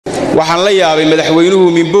waxaan la yaabay madaxweynuhu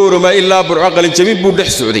min boorama ilaa burco qalin jabin buu dhex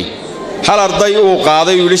socday hal arday uu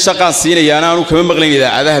qaaday uu yiri shaqaan siinayaan aanu kama maqlayn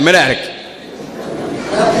idaacadaha mana arag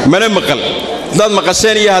mana maqal dad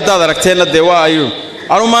maqasheen iyo hadaad aragteena de waa ayu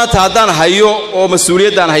anu maanta hadaan hayo oo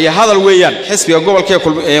mas'uuliyadaan hayo hadal weeyaan xisbiga gobolka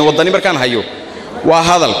Waddani markaan hayo waa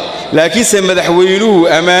hadal laakiin se madaxweynuhu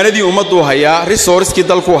amaanadii ummaddu hayaa resource-kii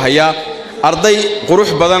dalku hayaa arday qurux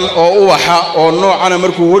badan oo u waxa oo noocana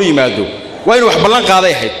markuu hor yimaado waa in wax ballan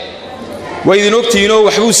qaaday ahayd way idin ogtiino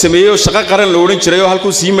waxbuu sameeyay shaqo qaran la oran jiray oo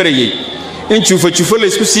halkuu sii marayay in juufo la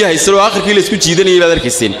isku sii haysto oo aakhirkii la isku jiidanayay baad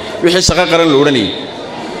arkayseen wixii shaqo qaran la oranayay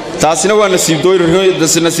taasina waa nasiib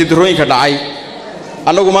darooyinka dhacay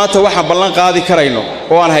annagu maanta waxaan ballan qaadi karayno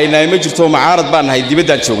oo aan haynaa ma jirto mucaarad baan nahay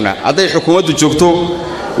dibadda joognaa haday xukuumaddu joogto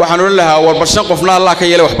waxaan oran lahaa warbashan qofna Allah ka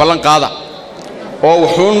yeelay wax ballan qaada oo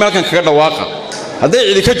wuxuun meelkan kaga dhawaaqa haday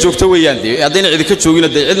cidi ka joogto weeyaan hadayna cidi ka joogina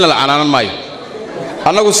day cidna la canaanan maayo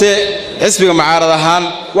annagu se xisbiga mucaarad ahaan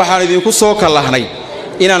waxaan idinku soo kalahnay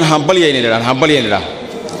inaan hambalyeynaa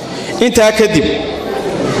inta kadib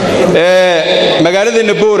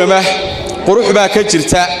magaalada Boorama qurux baa ka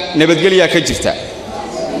jirta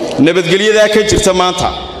nabadgelyada ka jirta maanta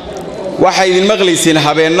waxa idin maqlayseen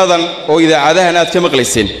habeenadan oo idaacadahan aad ka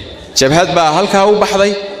maqlayseen jabhad baa halka u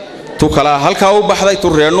baxday tu kala halka u baxday tu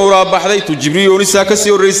reenuura baxday tu jibriyoonisa ka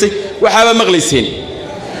sii horeysay waxaaba maqlayseen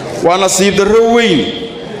waa nasiib darro weyn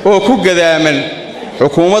oo ku gadaaman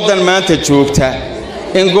xukuumadan maanta joogta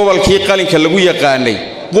in gobolkii qalinka lagu yaqaanay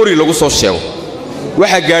qori lagu soo sheego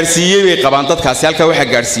waxa gaarsiiyay bay qabaan dadkaasi halka waxa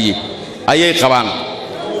gaarsiiyay ayay qabaan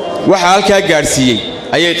waxa halka gaarsiiyay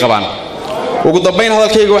ayay qabaan ugu dambeyn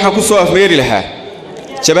hadalkayga waxaan ku soo afmeeri lahaa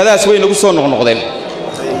jabadaas way nagu soo noqnoqdeen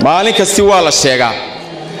maalin kasta waa la sheegaa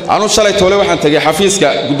anu shalay toole waxaan tagay xafiiska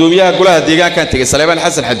gudoomiyaha golaha deegaanka tagay Saleebaan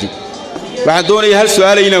Xasan Xadi waxaan doonayaa hal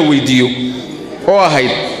su'aal inaan weydiiyo oo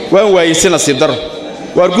ahayd waan waayay nasiib daro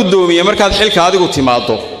war gudoomiye markaad xilka adigu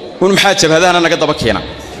timaado un maxaa jabhadana naga daba keena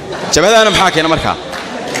jabhadana maxaa keena markaa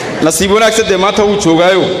nasiib wanaagsan de maanta uu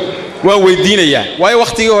joogaayo waan weydiinayaa waayo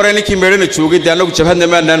waqtigii hore ninkii meerana joogay anagu jabhadna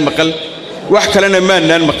maanaan maqal wax kalena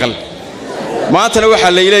maanaan maqal maantana waxa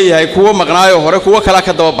la leeyahay kuwa maqnaayo hore kuwa kala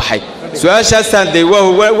ka daba baxay su'aashaasaan de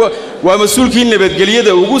waa mas'uulkii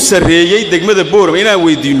nabadgelyada ugu sareeyay degmada Boorama inaan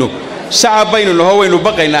weydiino shacab baynu nahay waynu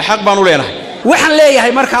baqaynaa xaq baan u leenahay waxaan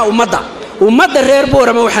leeyahay markaa ummadda reer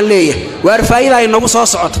Boorama waxaan leeyahay waar faa'iido ay nagu soo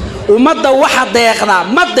socoto ummadda waxa deeqda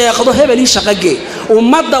ma deeqdo hebelii shaqage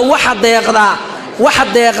ummadda waxa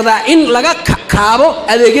deeqda in laga kaabo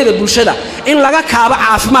adeegyada bulshada in laga kaabo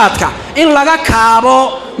caafimaadka in laga kaabo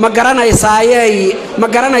ma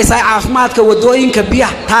garanaysaa caafimaadka wadooyinka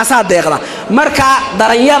biyaha taasaa deeqda marka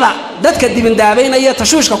daranyada dadka dibindaabeynaya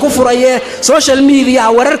tashuushka ku furaya social media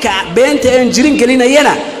wararka beenta aan jirin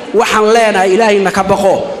gelinayana waxaan leenahay ilaahayna ka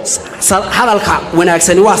baqo hadalka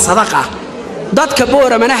wanaagsan waa sadaqa dadka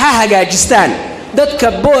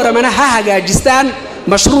Booramana ha hagaajistaan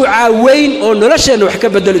mashruuca weyn oo nolosheena wax ka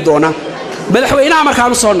bedeli doona madaxweynaha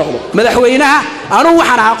markaan soo noqdo madaxweynaha anu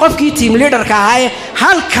waxaan ahaa qofkii team leader-ka ahaa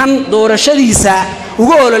halkan doorashadiisa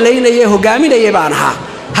ugu ololeynayay hogaaminayay baan ahaa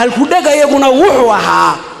halku dhagayaguna wuxuu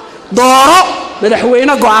ahaa dooro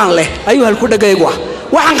madaxweyne go'aan leh ayuu halku dhagayagu ah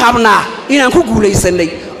waxaan qabnaa inaan ku guuleysanay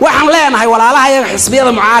waxaan leenahay walaalaha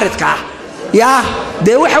xisbiyada mucaaridka ah يا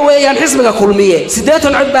ده وحويان حزبك كلمية سدات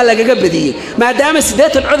عد بالجا بديه ما دام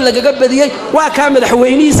سدات عد لجا بديه وكامل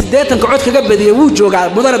حويني سدات عد كجا بديه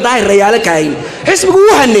وجوجا مدار داير ريالك هاي حزبك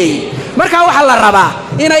وهني مركا وحلا الربع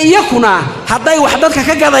إن يكونا هذا وحدك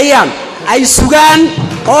كجديان أي سجان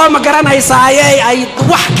أو مكان أي سايع أي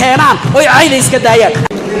وح كينان أو عيد إسكدايان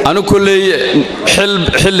أنا كل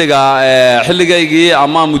حلقة يجي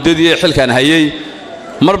أمام مددي حل كان هيي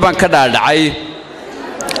مربان كذا دعي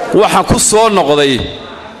waxaan ku soo noqday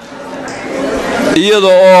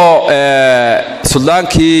iyadoo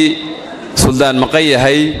suldaan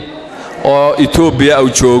maqayahay oo Itoobiya uu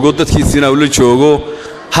joogo dadkiisina uu la joogo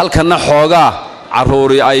halkana xoogaa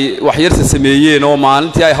caruuri ay wax yar sameeyeen oo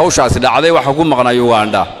maalintii ay hawshaasi dhacday waxa ku maqnaa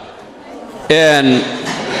Uganda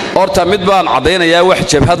horta mid baan cadeynayaa wax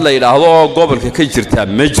jabhad la yiraahdo oo gobolka ka jirta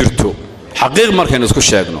ma jirto xaqiiq markaan isku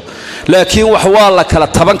sheegno laakiin wax waa la kala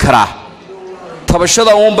taban karaa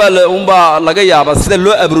tabashada uunbaa laga yaabaa sida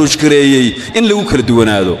loo abrooj gareeyay in lagu kala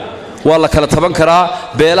duwanaado waa la kala taban karaa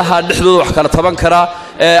beelaha dhexdooda wax kala taban karaa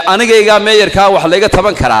anigayga meeyarka wax laga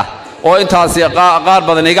taban karaa oo intaas qaar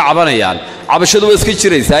badan iga cabanayaan cabashadu way iska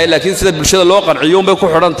jiraysaa laakiin sida bulshada loo qanciyo bay ku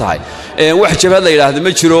xiran tahay wax jabhad la yiraahdo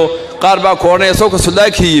ma jiro qaar baa koonay soo ka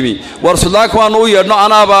suldaankii yimi war suldaanka waan u yeedno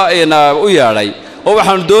anaaba u yeedhay oo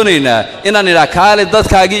waxaan doonaynaa inaan idhaa kaale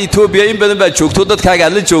dadkaagii Itoobiya in badan baa joogto dadkaaga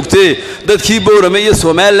aad la joogtay dadkii Boorame iyo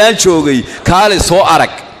Soomaaliland joogay kaale soo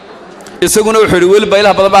arag isaguna wuxuu yiri weli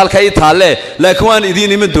baylaha badan baa halka ay taalle laakiin waan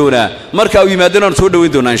idin iman doonaa marka uu yimaadana aan soo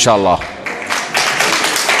dhaweyn doonaa insha Allah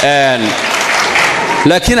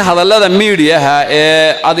laakiin hadallada media-ha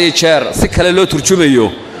ee adeejeer si kale loo turjumayo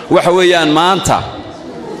waxa weeyaan maanta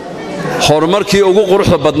horumarkii ugu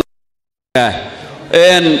quruxda badnaa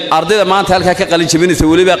ardayda maanta halka ka qalin jabinaysa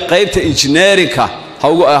waliba qaybta engineering-ka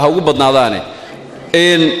ha ugu badnaadaan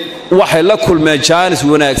waxay la kulmeen jaanis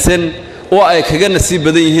wanaagsan oo ay kaga nasiib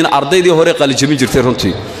badan yihiin ardaydii hore qalin jabin jirtay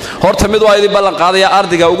runtii horta mid waa idin ballan qaadaya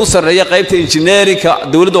ardayga ugu sarreeya qaybta engineering-ka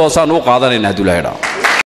dawladda hoose aan u qaadanayna haduu la yiraahdo